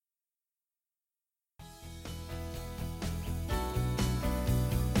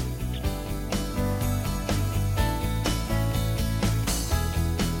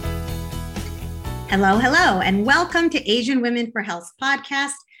Hello, hello, and welcome to Asian Women for Health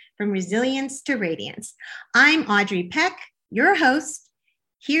podcast, From Resilience to Radiance. I'm Audrey Peck, your host,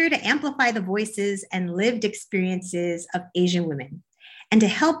 here to amplify the voices and lived experiences of Asian women and to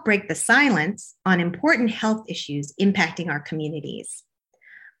help break the silence on important health issues impacting our communities.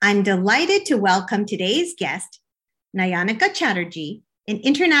 I'm delighted to welcome today's guest, Nayanika Chatterjee, an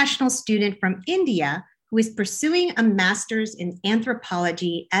international student from India who is pursuing a master's in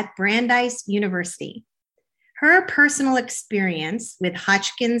anthropology at Brandeis University. Her personal experience with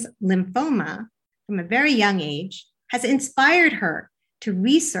Hodgkin's lymphoma from a very young age has inspired her to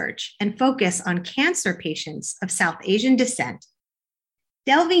research and focus on cancer patients of South Asian descent,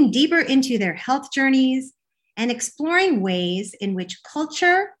 delving deeper into their health journeys and exploring ways in which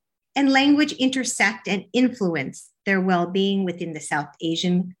culture and language intersect and influence their well-being within the South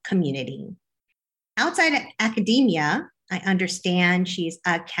Asian community. Outside of academia, I understand she's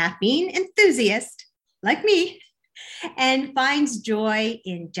a caffeine enthusiast, like me, and finds joy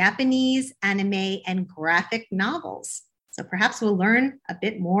in Japanese anime and graphic novels. So perhaps we'll learn a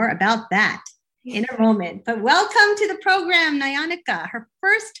bit more about that in a moment. But welcome to the program, Nayanika, her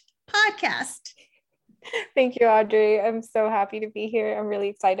first podcast. Thank you, Audrey. I'm so happy to be here. I'm really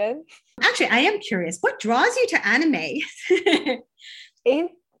excited. Actually, I am curious, what draws you to anime?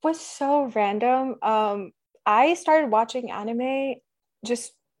 It was so random. I started watching anime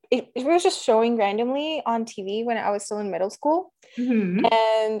it was just showing randomly on TV when I was still in middle school. Mm-hmm.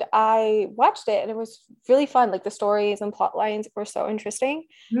 And I watched it and it was really fun. Like the stories and plot lines were so interesting.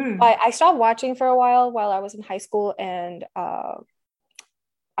 Mm. But I stopped watching for a while I was in high school and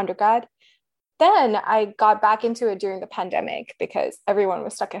undergrad. Then I got back into it during the pandemic because everyone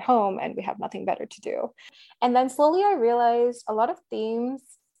was stuck at home and we have nothing better to do. And then slowly I realized a lot of themes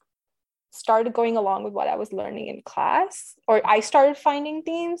started going along with what I was learning in class, or I started finding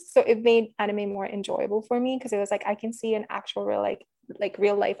themes. So it made anime more enjoyable for me because it was like I can see an actual real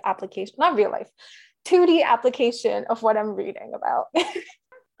life application, not real life, 2D application of what I'm reading about.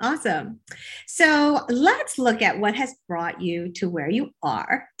 Awesome. So let's look at what has brought you to where you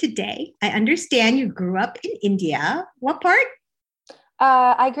are today. I understand you grew up in India. What part?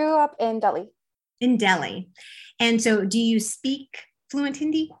 I grew up in Delhi. In Delhi. And so do you speak fluent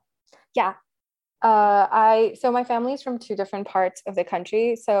Hindi? Yeah. So my family is from two different parts of the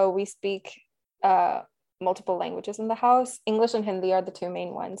country. So we speak multiple languages in the house. English and Hindi are the two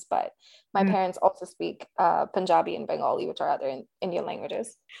main ones, but my parents also speak Punjabi and Bengali, which are other Indian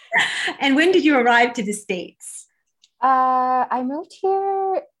languages. And when did you arrive to the States? I moved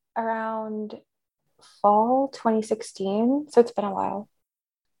here around fall 2016. So it's been a while.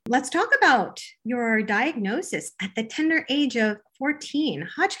 Let's talk about your diagnosis at the tender age of 14,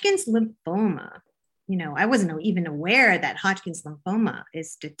 Hodgkin's lymphoma. You know, I wasn't even aware that Hodgkin's lymphoma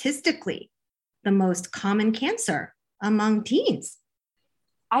is statistically the most common cancer among teens.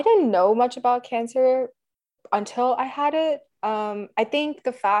 I didn't know much about cancer until I had it. I think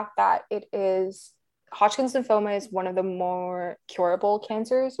the fact that Hodgkin's lymphoma is one of the more curable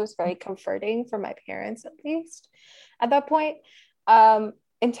cancers was very comforting for my parents, at least at that point.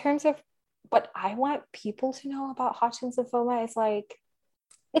 In terms of what I want people to know about Hodgkin's lymphoma, is like,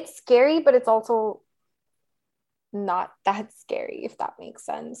 it's scary, but it's also not that scary, if that makes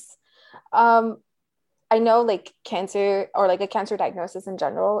sense. I know like cancer or like a cancer diagnosis in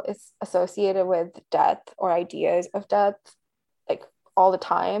general is associated with death or ideas of death like all the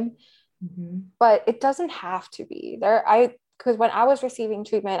time. Mm-hmm. But it doesn't have to be there. Because when I was receiving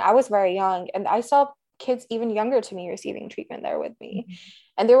treatment, I was very young and I saw kids even younger to me receiving treatment there with me. Mm-hmm.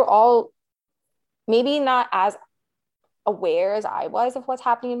 And they were all maybe not as aware as I was of what's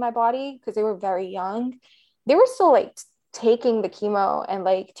happening in my body because they were very young. They were still like taking the chemo and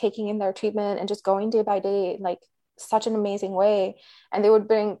like taking in their treatment and just going day by day in like such an amazing way. And they would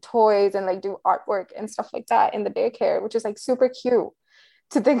bring toys and like do artwork and stuff like that in the daycare, which is like super cute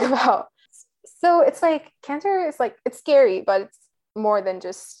to think about. So it's like cancer is like, it's scary, but it's more than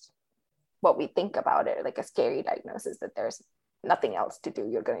just what we think about it, like a scary diagnosis that there's nothing else to do,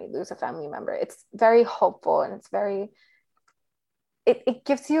 you're going to lose a family member. It's very hopeful and it's very, it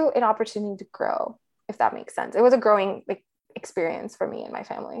gives you an opportunity to grow, if that makes sense. It was a growing like experience for me and my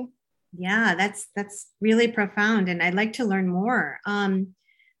family. Yeah, that's really profound, and I'd like to learn more.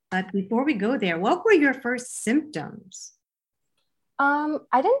 But before we go there, what were your first symptoms?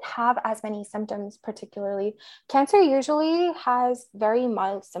 I didn't have as many symptoms particularly. Cancer usually has very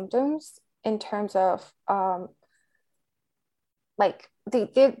mild symptoms in terms of like they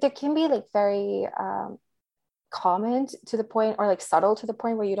can be like very common to the point or like subtle to the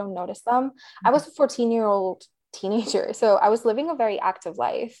point where you don't notice them. I was a 14-year-old teenager. So I was living a very active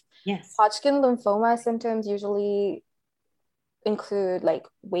life. Yes. Hodgkin lymphoma symptoms usually include like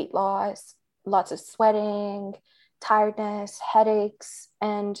weight loss, lots of sweating, tiredness, headaches.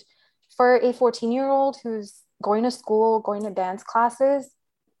 And for a 14-year-old who's going to school, going to dance classes,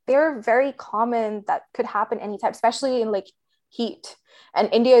 they're very common that could happen anytime, especially in like heat. And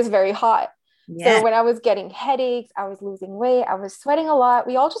India is very hot. Yes. So when I was getting headaches, I was losing weight, I was sweating a lot.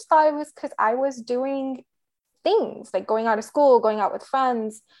 We all just thought it was because I was doing things like going out of school, going out with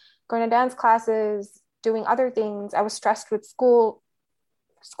friends, going to dance classes, doing other things. I was stressed with school.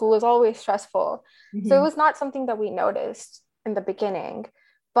 School is always stressful. Mm-hmm. So it was not something that we noticed in the beginning.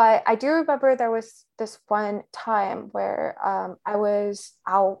 But I do remember there was this one time where I was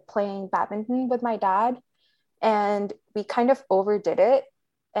out playing badminton with my dad, and we kind of overdid it.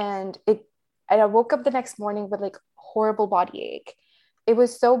 And I woke up the next morning with like horrible body ache. It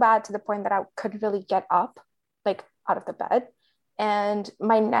was so bad to the point that I couldn't really get up, like out of the bed. And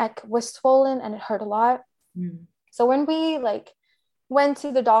my neck was swollen and it hurt a lot. Mm. So when we like went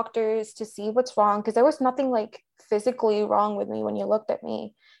to the doctors to see what's wrong, because there was nothing like physically wrong with me when you looked at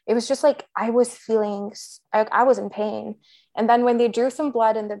me. It was just like I was feeling, I was in pain. And then when they drew some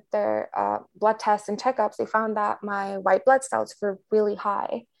blood and did their blood tests and checkups, they found that my white blood cells were really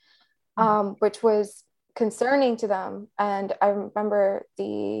high, which was concerning to them. And I remember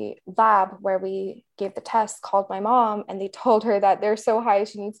the lab where we gave the test called my mom, and they told her that they're so high,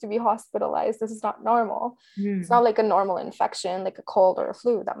 she needs to be hospitalized. This is not normal. It's not like a normal infection, like a cold or a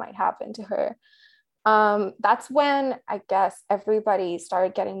flu that might happen to her. That's when I guess everybody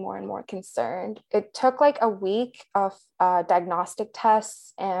started getting more and more concerned. It took like a week of diagnostic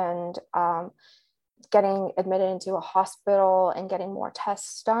tests and getting admitted into a hospital and getting more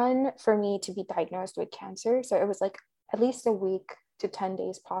tests done for me to be diagnosed with cancer. So it was like at least a week to 10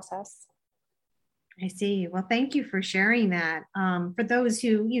 days process. I see. Well, thank you for sharing that. For those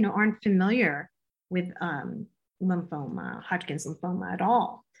who, aren't familiar with lymphoma, Hodgkin's lymphoma at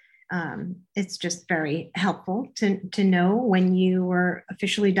all, it's just very helpful to know when you were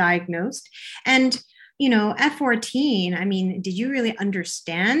officially diagnosed. And at 14, I mean, did you really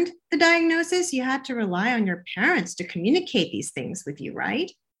understand the diagnosis? You had to rely on your parents to communicate these things with you,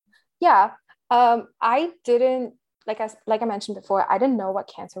 right? Yeah. I didn't, like I mentioned before, I didn't know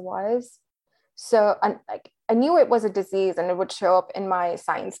what cancer was. So I knew it was a disease, and it would show up in my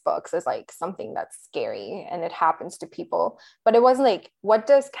science books as like something that's scary and it happens to people. But it wasn't like, what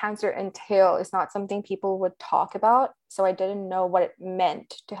does cancer entail? It's not something people would talk about. So I didn't know what it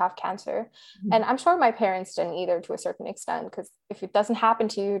meant to have cancer. Mm-hmm. And I'm sure my parents didn't either, to a certain extent, because if it doesn't happen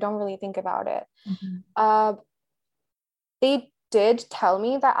to you, you don't really think about it. Mm-hmm. They did tell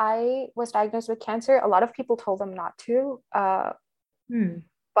me that I was diagnosed with cancer. A lot of people told them not to.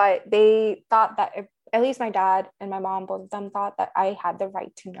 But they thought that, at least my dad and my mom, both of them thought that I had the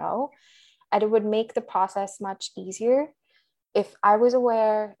right to know, and it would make the process much easier if I was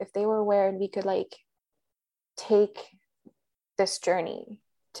aware, if they were aware, and we could like take this journey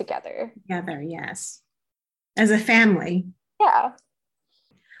together. Together, yes. As a family. Yeah.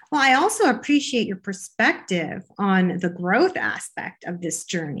 Well, I also appreciate your perspective on the growth aspect of this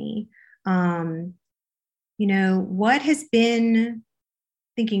journey. What has been,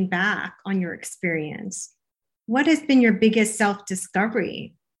 thinking back on your experience, what has been your biggest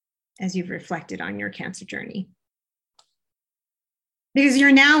self-discovery as you've reflected on your cancer journey? Because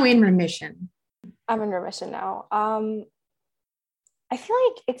you're now in remission. I'm in remission now. I feel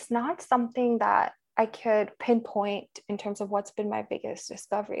like it's not something that I could pinpoint in terms of what's been my biggest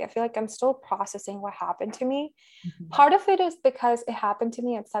discovery. I feel like I'm still processing what happened to me. Mm-hmm. Part of it is because it happened to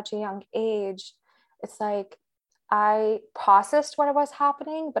me at such a young age. It's like I processed what was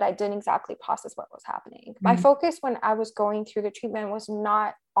happening, but I didn't exactly process what was happening. Mm-hmm. My focus when I was going through the treatment was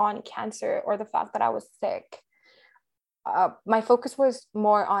not on cancer or the fact that I was sick. My focus was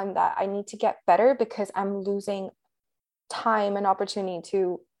more on that I need to get better because I'm losing time and opportunity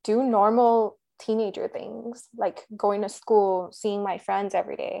to do normal teenager things, like going to school, seeing my friends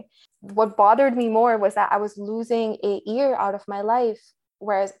every day. What bothered me more was that I was losing a year out of my life,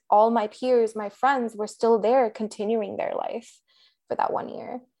 whereas all my peers, my friends were still there continuing their life for that 1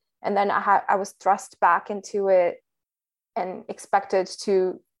 year. And then I was thrust back into it and expected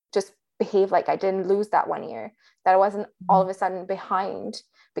to just behave like I didn't lose that 1 year, that I wasn't all of a sudden behind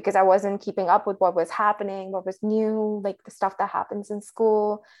because I wasn't keeping up with what was happening, what was new, like the stuff that happens in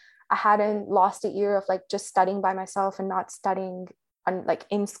school. I hadn't lost a year of like just studying by myself and not studying on like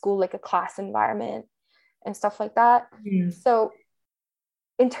in school, like a class environment and stuff like that. So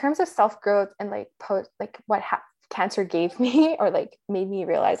in terms of self-growth and like cancer gave me or like made me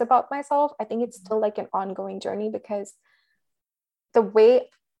realize about myself. I think it's still like an ongoing journey, because the way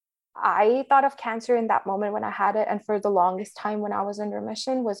I thought of cancer in that moment when I had it, and for the longest time when I was in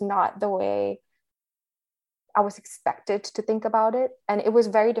remission, was not the way I was expected to think about it. And it was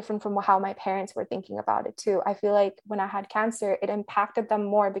very different from how my parents were thinking about it too. I feel like when I had cancer, it impacted them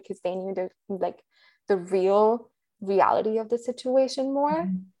more because they knew the real reality of the situation more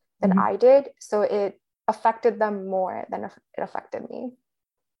than I did. So it affected them more than it affected me.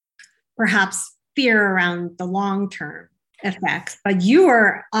 Perhaps fear around the long-term effects, but you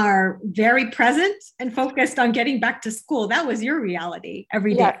are very present and focused on getting back to school. That was your reality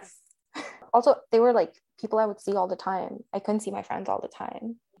every day. Yes. Also, they were like people I would see all the time. I couldn't see my friends all the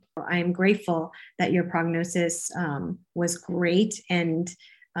time. I am grateful that your prognosis was great, and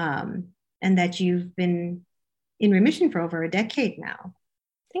that you've been in remission for over a decade now.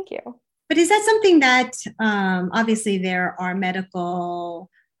 Thank you. But is that something that obviously there are medical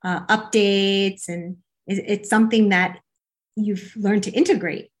updates, and it's something that you've learned to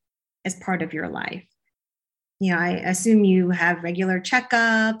integrate as part of your life? You know, I assume you have regular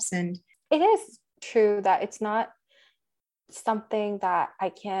checkups, and it is true that it's not something that I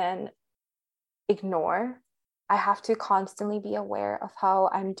can ignore. I have to constantly be aware of how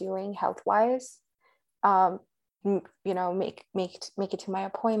I'm doing health-wise. You know, make it to my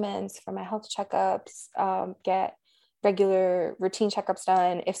appointments for my health checkups, get regular routine checkups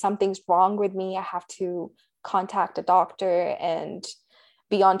done. If something's wrong with me, I have to contact a doctor and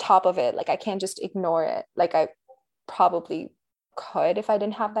be on top of it. Like, I can't just ignore it like I probably could if I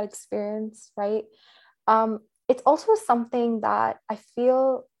didn't have that experience, right? It's also something that I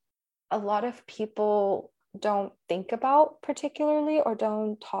feel a lot of people don't think about particularly, or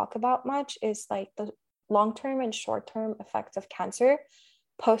don't talk about much, is like the long-term and short-term effects of cancer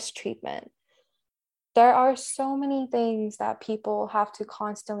post-treatment. There are so many things that people have to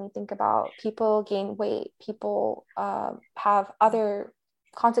constantly think about. People gain weight, people have other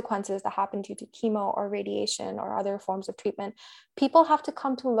consequences that happen due to chemo or radiation or other forms of treatment. People have to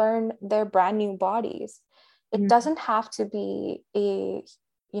come to learn their brand new bodies. It doesn't have to be a,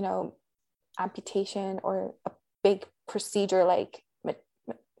 you know, amputation or a big procedure like,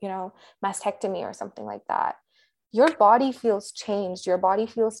 you know, mastectomy or something like that. Your body feels changed. Your body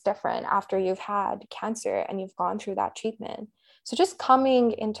feels different after you've had cancer and you've gone through that treatment. So just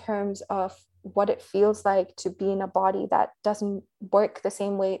coming in terms of what it feels like to be in a body that doesn't work the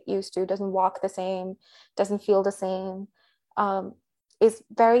same way it used to, doesn't walk the same, doesn't feel the same,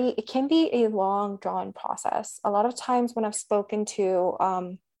 it can be a long drawn process. A lot of times when I've spoken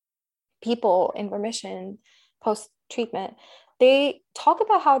to people in remission post-treatment, they talk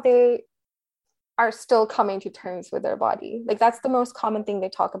about how they are still coming to terms with their body. Like, that's the most common thing they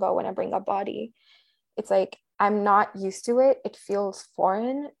talk about when I bring up body. It's like, I'm not used to it. It feels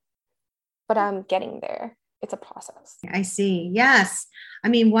foreign, but I'm getting there. It's a process. I see. Yes. I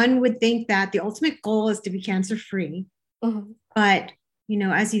mean, one would think that the ultimate goal is to be cancer-free. Mm-hmm. But, you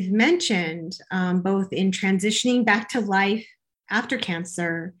know, as you've mentioned, both in transitioning back to life after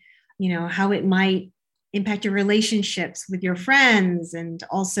cancer, you know, how it might impact your relationships with your friends, and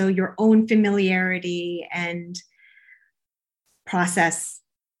also your own familiarity and process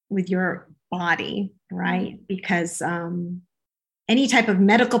with your body, right? Because any type of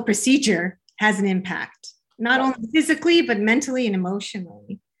medical procedure has an impact, not only physically, but mentally and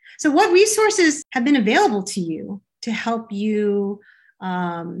emotionally. So what resources have been available to you to help you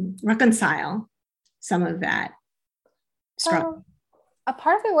reconcile some of that struggle? A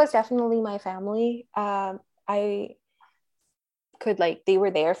part of it was definitely my family. I could, like, they were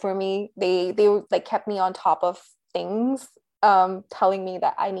there for me. They like kept me on top of things, telling me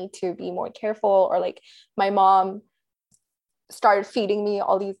that I need to be more careful, or like my mom started feeding me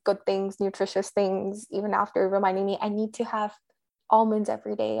all these good things, nutritious things, even after reminding me I need to have almonds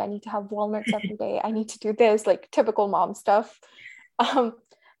every day, I need to have walnuts every day, I need to do this, like typical mom stuff.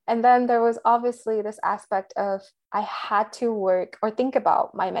 And then there was obviously this aspect of I had to work or think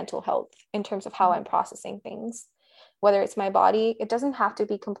about my mental health in terms of how I'm processing things, whether it's my body. It doesn't have to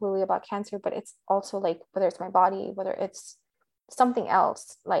be completely about cancer, but it's also like whether it's my body, whether it's something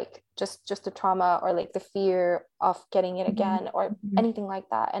else, like just the trauma, or like the fear of getting it again, or anything like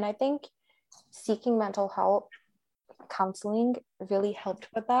that. And I think seeking mental health counseling really helped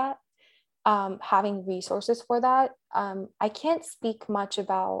with that. Having resources for that. I can't speak much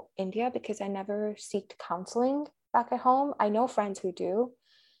about India because I never sought counseling back at home. I know friends who do,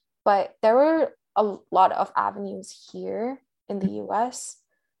 but there were a lot of avenues here in the US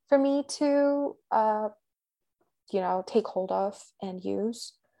for me to, take hold of and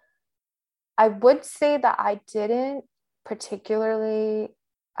use. I would say that I didn't particularly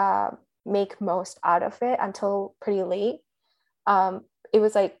make most out of it until pretty late. It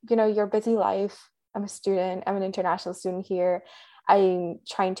was like, your busy life. I'm a student. I'm an international student here. I'm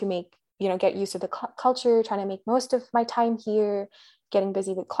trying to get used to the culture, trying to make most of my time here, getting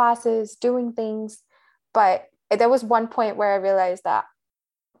busy with classes, doing things. But there was one point where I realized that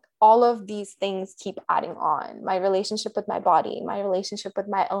all of these things keep adding on. My relationship with my body, my relationship with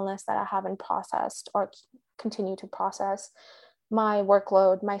my illness that I haven't processed or continue to process, my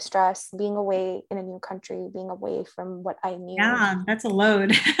workload, my stress, being away in a new country, being away from what I knew. Yeah, that's a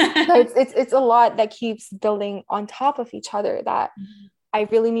load. it's a lot that keeps building on top of each other that I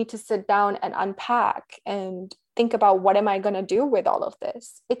really need to sit down and unpack and think about what am I going to do with all of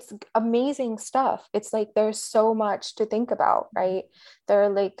this. It's amazing stuff. It's like there's so much to think about, right? There are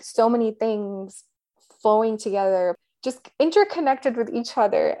like so many things flowing together, just interconnected with each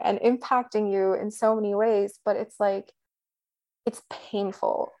other and impacting you in so many ways. But it's like, it's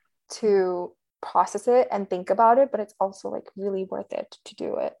painful to process it and think about it, but it's also like really worth it to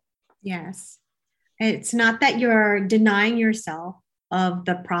do it. Yes. It's not that you're denying yourself of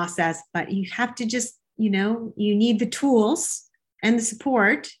the process, but you have to just, you need the tools and the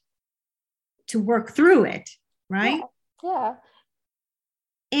support to work through it, right? Yeah.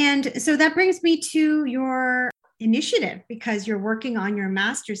 And so that brings me to your initiative, because you're working on your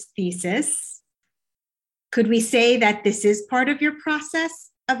master's thesis. Could we say that this is part of your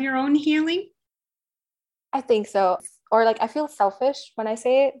process of your own healing? I think so. Or like, I feel selfish when I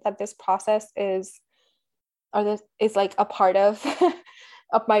say it, that this process is like a part of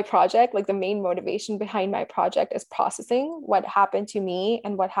of my project. Like the main motivation behind my project is processing what happened to me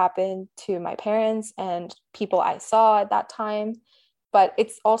and what happened to my parents and people I saw at that time. But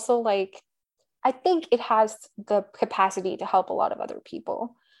it's also like, I think it has the capacity to help a lot of other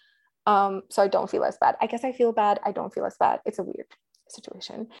people. So I don't feel as bad. I guess I feel bad. I don't feel as bad. It's a weird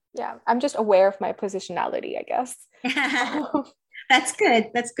situation. Yeah. I'm just aware of my positionality, I guess. That's good.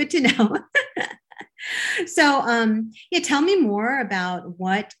 That's good to know. So, tell me more about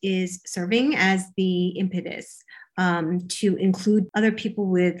what is serving as the impetus to include other people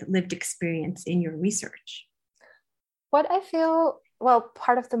with lived experience in your research. What I feel,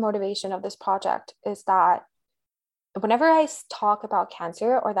 part of the motivation of this project is that whenever I talk about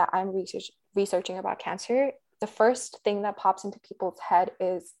cancer or that I'm researching about cancer, the first thing that pops into people's head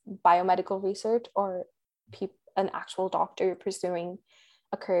is biomedical research or an actual doctor pursuing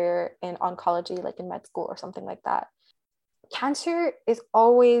a career in oncology, like in med school or something like that. Cancer is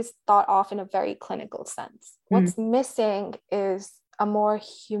always thought of in a very clinical sense. What's missing is a more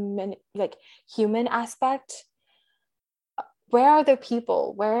human aspect. Where are the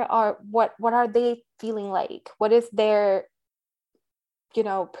people? What are they feeling like? What is their,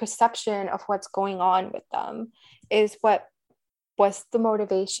 perception of what's going on with them is what was the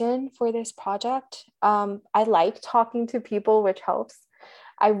motivation for this project. I like talking to people, which helps.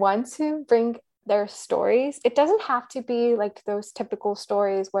 I want to bring their stories. It doesn't have to be like those typical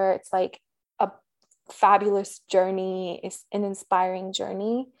stories where it's like a fabulous journey, is an inspiring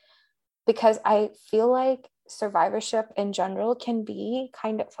journey, because I feel like survivorship in general can be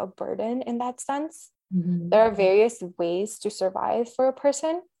kind of a burden in that sense. Mm-hmm. There are various ways to survive for a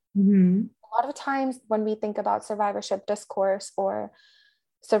person. Mm-hmm. A lot of times when we think about survivorship discourse or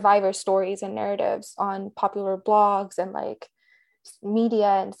survivor stories and narratives on popular blogs and like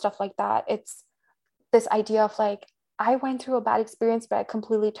media and stuff like that, it's this idea of like, I went through a bad experience, but I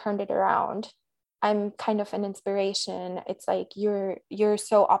completely turned it around. I'm kind of an inspiration. It's like, you're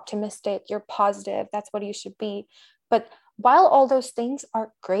so optimistic, you're positive, that's what you should be. But while all those things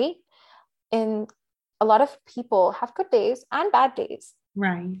are great, and a lot of people have good days and bad days.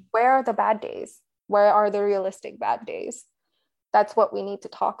 Right. Where are the bad days? Where are the realistic bad days? That's what we need to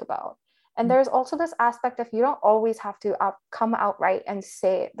talk about. And there's also this aspect of, you don't always have to come outright and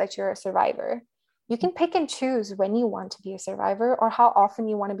say that you're a survivor. You can pick and choose when you want to be a survivor, or how often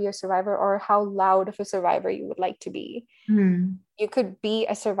you want to be a survivor, or how loud of a survivor you would like to be. You could be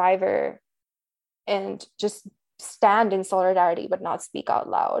a survivor and just stand in solidarity, but not speak out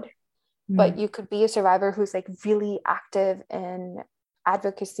loud. But you could be a survivor who's like really active in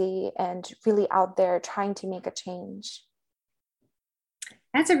advocacy and really out there trying to make a change.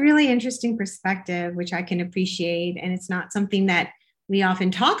 That's a really interesting perspective, which I can appreciate. And it's not something that we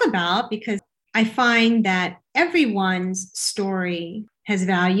often talk about, because I find that everyone's story has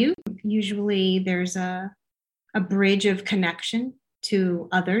value. Usually there's a bridge of connection to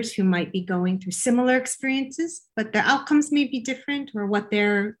others who might be going through similar experiences, but the outcomes may be different, or what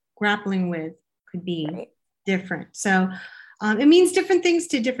they're grappling with could be different. So it means different things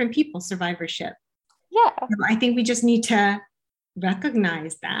to different people, survivorship. Yeah. I think we just need to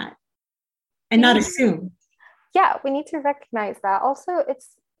recognize that and not assume. Yeah, we need to recognize that. Also, it's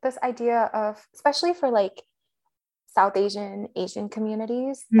this idea of, especially for like South Asian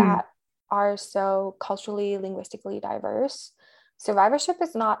communities that are so culturally, linguistically diverse, survivorship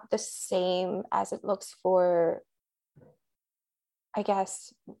is not the same as it looks for, I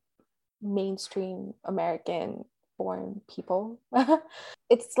guess, mainstream American born people.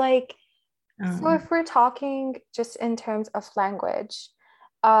 It's like, so if we're talking just in terms of language,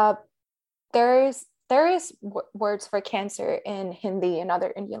 there is words for cancer in Hindi and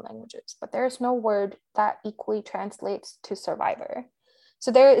other Indian languages, but there is no word that equally translates to survivor. So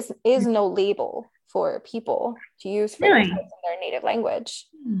there is no label for people to use for those words in their native language.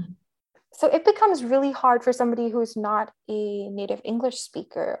 So it becomes really hard for somebody who's not a native English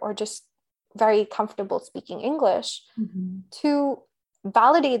speaker or just very comfortable speaking English to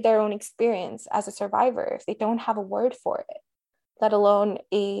validate their own experience as a survivor if they don't have a word for it, let alone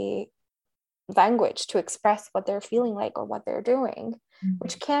a language to express what they're feeling like or what they're doing,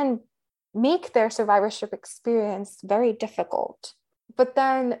 which can make their survivorship experience very difficult. But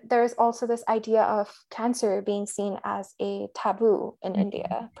then there's also this idea of cancer being seen as a taboo in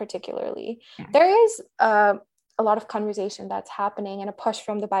India, particularly. There is a lot of conversation that's happening and a push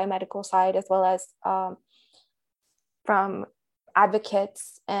from the biomedical side, as well as from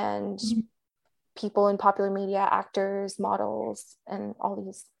advocates and people in popular media, actors, models, and all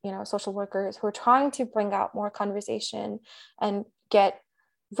these, social workers who are trying to bring out more conversation and get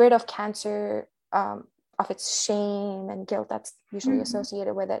rid of cancer, of its shame and guilt that's usually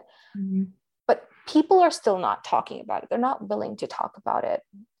associated with it. But people are still not talking about it. They're not willing to talk about it.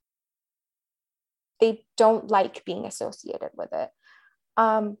 They don't like being associated with it.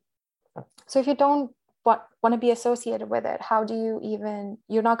 So if you don't want to be associated with it, how do you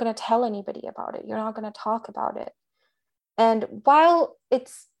you're not going to tell anybody about it. You're not going to talk about it. And while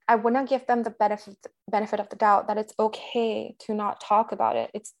I want to give them the benefit of the doubt that it's okay to not talk about it.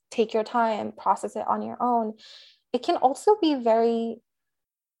 It's take your time, process it on your own. It can also be very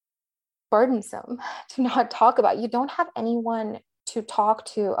burdensome to not talk about. You don't have anyone to talk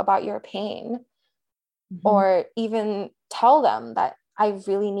to about your pain or even tell them that I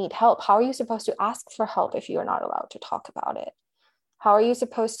really need help. How are you supposed to ask for help if you're not allowed to talk about it? How are you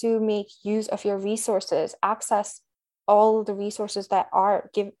supposed to make use of your resources, access all the resources that are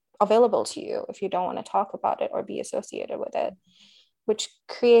available to you if you don't want to talk about it or be associated with it, which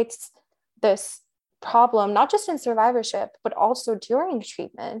creates this problem, not just in survivorship, but also during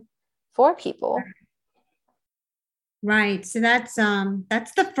treatment for people. Right. So that's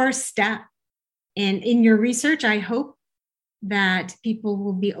the first step. And in your research, I hope that people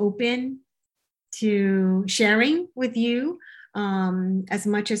will be open to sharing with you as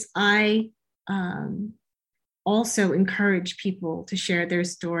much as I also encourage people to share their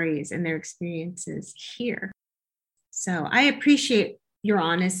stories and their experiences here. So I appreciate your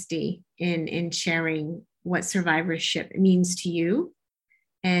honesty in sharing what survivorship means to you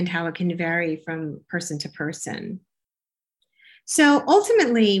and how it can vary from person to person. So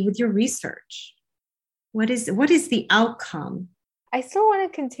ultimately, with your research, what is the outcome? I still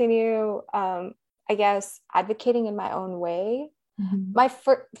want to continue, I guess, advocating in my own way. My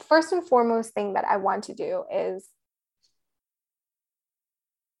first and foremost thing that I want to do is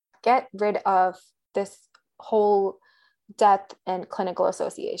get rid of this whole death and clinical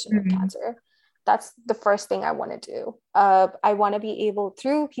association with cancer. That's the first thing I want to do. I want to be able,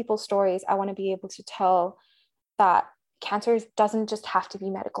 through people's stories, I want to be able to tell that cancer doesn't just have to be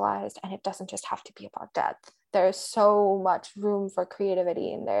medicalized and it doesn't just have to be about death. There's so much room for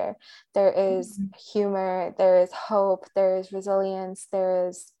creativity in there. There is humor, there is hope, there is resilience, there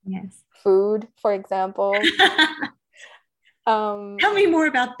is food, for example. Tell me more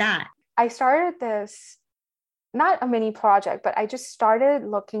about that. I started this, not a mini project, but I just started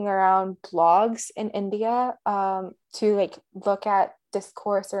looking around blogs in India to look at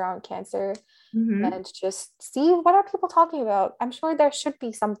discourse around cancer and just see what are people talking about. I'm sure there should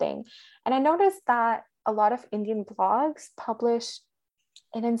be something. And I noticed that a lot of Indian blogs publish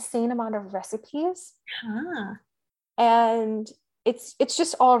an insane amount of recipes. And it's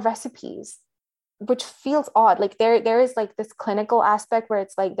just all recipes, which feels odd. Like there is this clinical aspect where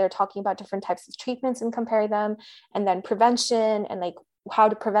it's they're talking about different types of treatments and compare them, and then prevention and how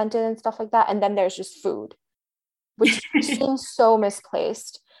to prevent it and stuff like that. And then there's just food, which seems so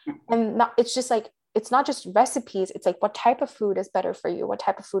misplaced. And it's not just recipes. It's what type of food is better for you? What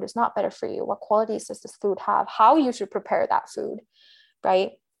type of food is not better for you? What qualities does this food have? How you should prepare that food,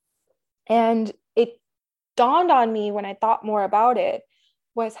 right? And it dawned on me when I thought more about it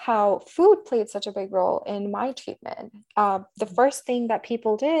was how food played such a big role in my treatment. The first thing that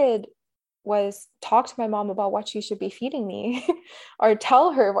people did was talk to my mom about what she should be feeding me or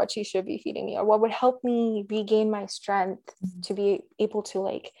tell her what she should be feeding me or what would help me regain my strength to be able to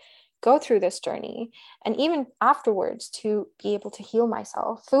like go through this journey, and even afterwards to be able to heal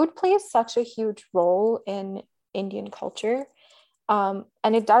myself. Food plays such a huge role in Indian culture,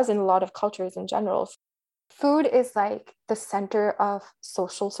 and it does in a lot of cultures in general. Food is like the center of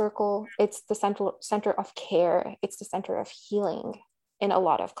social circle. It's the center of care. It's the center of healing in a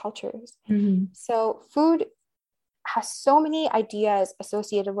lot of cultures. Mm-hmm. So food has so many ideas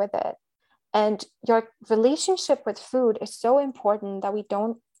associated with it. And your relationship with food is so important that we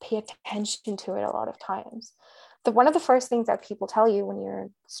don't pay attention to it a lot of times. One of the first things that people tell you when you're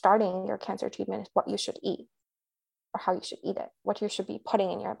starting your cancer treatment is what you should eat or how you should eat it, what you should be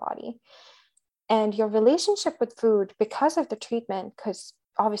putting in your body. And your relationship with food, because of the treatment, because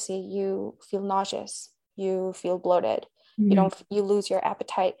obviously you feel nauseous, you feel bloated, you lose your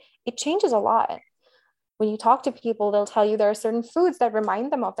appetite, it changes a lot. When you talk to people, they'll tell you there are certain foods that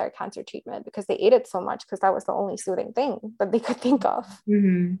remind them of their cancer treatment because they ate it so much because that was the only soothing thing that they could think of.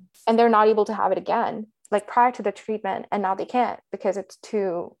 Mm-hmm. And they're not able to have it again, like prior to the treatment, and now they can't because it's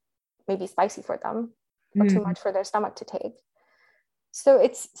too maybe spicy for them or too much for their stomach to take. So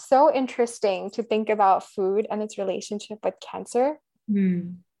it's so interesting to think about food and its relationship with cancer.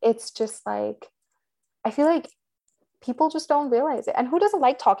 It's just like, I feel like people just don't realize it. And who doesn't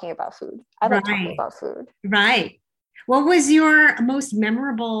like talking about food? I like talking about food. Right. What was your most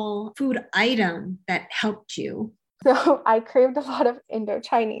memorable food item that helped you? So I craved a lot of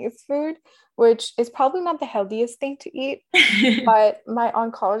Indo-Chinese food, which is probably not the healthiest thing to eat. But my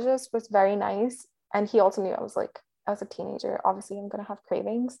oncologist was very nice. And he also knew I was a teenager. Obviously, I'm going to have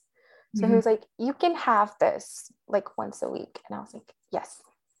cravings. So he was like, you can have this like once a week. And I was like, yes.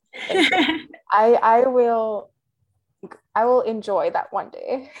 I will enjoy that one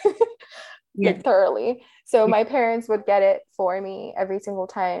day like, thoroughly. So my parents would get it for me every single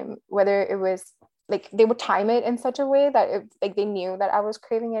time, whether it was like they would time it in such a way that they knew that I was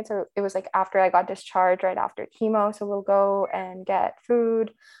craving it. So it was like after I got discharged, right after chemo. So we'll go and get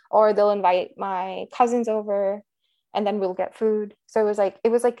food, or they'll invite my cousins over and then we'll get food. So it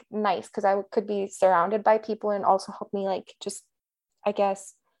was like nice because I could be surrounded by people and also help me like just, I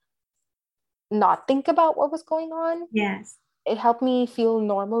guess, not think about what was going on. Yes. It helped me feel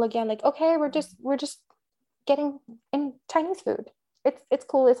normal again. Like, okay, we're just getting in Chinese food. It's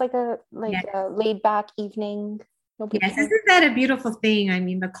cool. It's like a laid back evening. Yes, isn't that a beautiful thing? I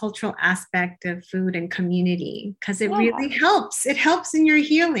mean, the cultural aspect of food and community, because it really helps. It helps in your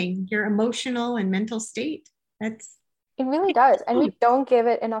healing, your emotional and mental state. It really does. And we don't give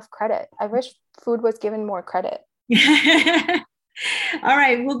it enough credit. I wish food was given more credit. All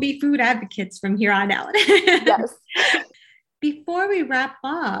right, we'll be food advocates from here on out. Yes. Before we wrap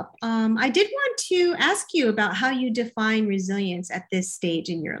up, I did want to ask you about how you define resilience at this stage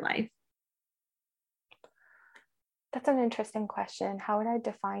in your life. That's an interesting question. How would I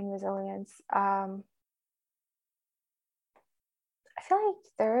define resilience? I feel like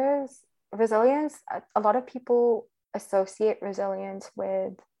there is resilience. A lot of people associate resilience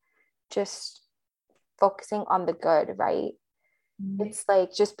with just focusing on the good, right? It's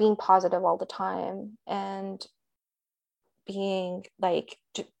like just being positive all the time and being like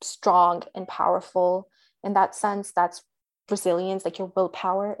strong and powerful. In that sense, that's resilience. Like your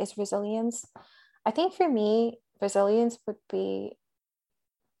willpower is resilience. I think for me, resilience would be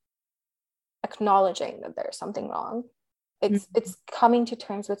acknowledging that there's something wrong. It's coming to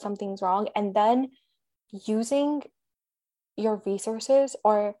terms with something's wrong and then using your resources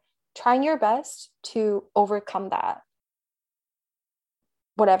or trying your best to overcome that,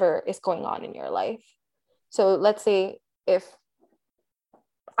 whatever is going on in your life. So let's say if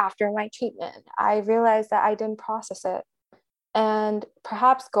after my treatment, I realized that I didn't process it, and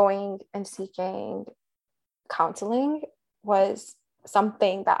perhaps going and seeking counseling was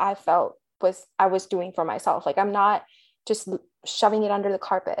something that I felt I was doing for myself. Like I'm not just shoving it under the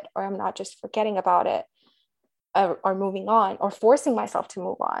carpet, or I'm not just forgetting about it or moving on or forcing myself to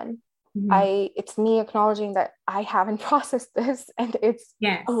move on. It's me acknowledging that I haven't processed this and it's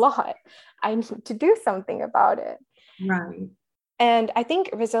a lot. I need to do something about it. Right. And I think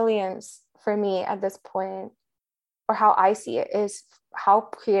resilience for me at this point, or how I see it, is how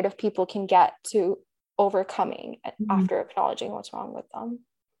creative people can get to overcoming after acknowledging what's wrong with them.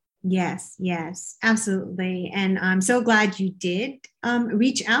 Yes, absolutely. And I'm so glad you did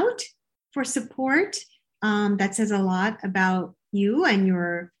reach out for support. That says a lot about you and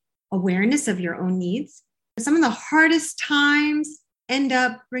your awareness of your own needs. Some of the hardest times end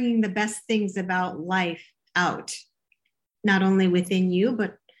up bringing the best things about life out, not only within you,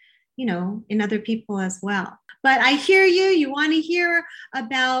 but in other people as well. But I hear you want to hear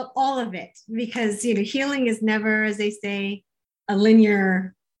about all of it because, healing is never, as they say, a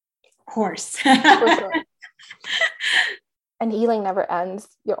linear course. For sure. And healing never ends.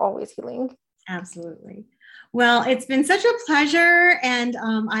 You're always healing. Absolutely. Well, it's been such a pleasure. And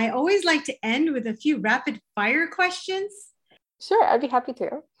I always like to end with a few rapid fire questions. Sure, I'd be happy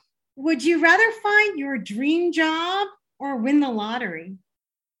to. Would you rather find your dream job or win the lottery?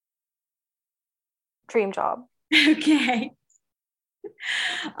 Dream job. Okay.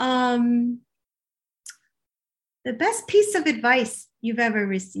 The best piece of advice you've ever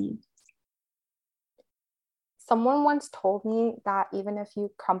received? Someone once told me that even if you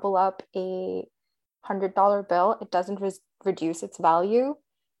crumple up a $100 bill, it doesn't reduce its value.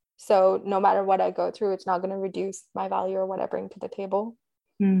 So no matter what I go through, it's not going to reduce my value or what I bring to the table.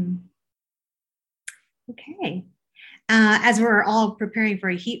 Okay. As we're all preparing for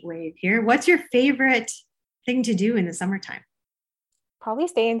a heat wave here, what's your favorite thing to do in the summertime? Probably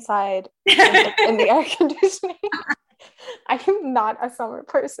stay inside in the air conditioning. I am not a summer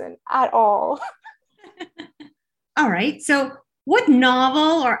person at all. All right. So what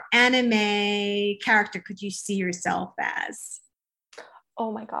novel or anime character could you see yourself as?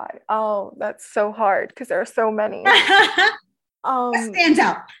 Oh my God. Oh, that's so hard because there are so many. What stands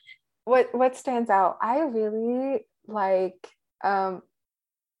out? What stands out? I really like I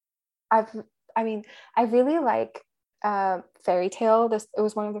really like Fairy Tail. It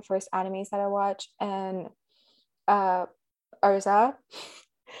was one of the first animes that I watched, and Urza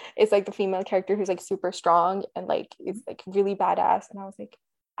is like the female character who's like super strong and like is like really badass, and I was like,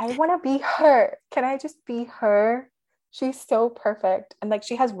 I want to be her. Can I just be her? She's so perfect, and like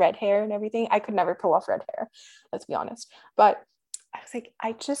she has red hair and everything. I could never pull off red hair, let's be honest, but I was like,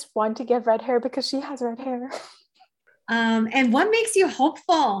 I just want to get red hair because she has red hair. And what makes you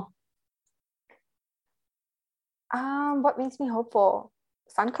hopeful? What makes me hopeful?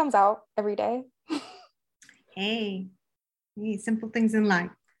 Sun comes out every day. Hey, simple things in life.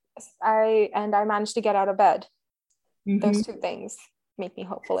 I managed to get out of bed. Those two things make me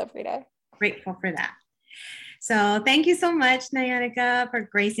hopeful every day. Grateful for that. So thank you so much, Nayanika, for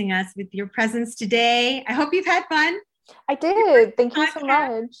gracing us with your presence today. I hope you've had fun. I did. Thank you so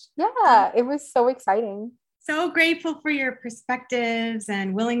much. Yeah, it was so exciting. So grateful for your perspectives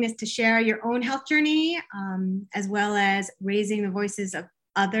and willingness to share your own health journey, as well as raising the voices of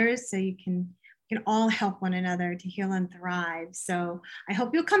others so you can all help one another to heal and thrive. So I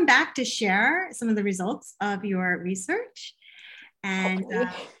hope you'll come back to share some of the results of your research. And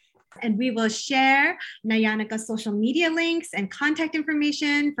we will share Nayanika's social media links and contact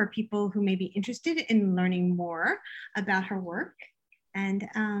information for people who may be interested in learning more about her work. And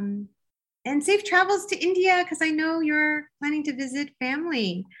safe travels to India, because I know you're planning to visit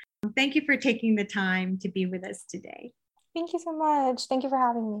family. Thank you for taking the time to be with us today. Thank you so much. Thank you for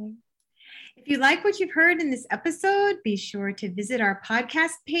having me. If you like what you've heard in this episode, be sure to visit our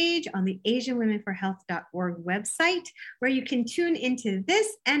podcast page on the AsianWomenForHealth.org website, where you can tune into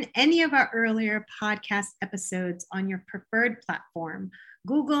this and any of our earlier podcast episodes on your preferred platform,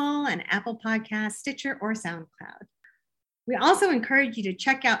 Google and Apple Podcasts, Stitcher, or SoundCloud. We also encourage you to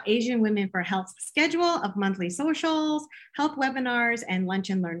check out Asian Women for Health's schedule of monthly socials, health webinars, and Lunch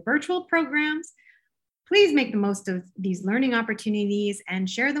and Learn virtual programs. Please make the most of these learning opportunities and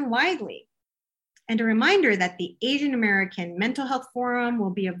share them widely. And a reminder that the Asian American Mental Health Forum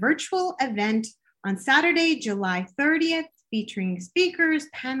will be a virtual event on Saturday, July 30th, featuring speakers,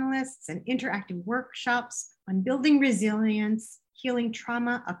 panelists, and interactive workshops on building resilience, healing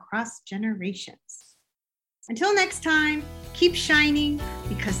trauma across generations. Until next time, keep shining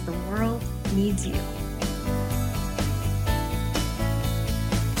because the world needs you.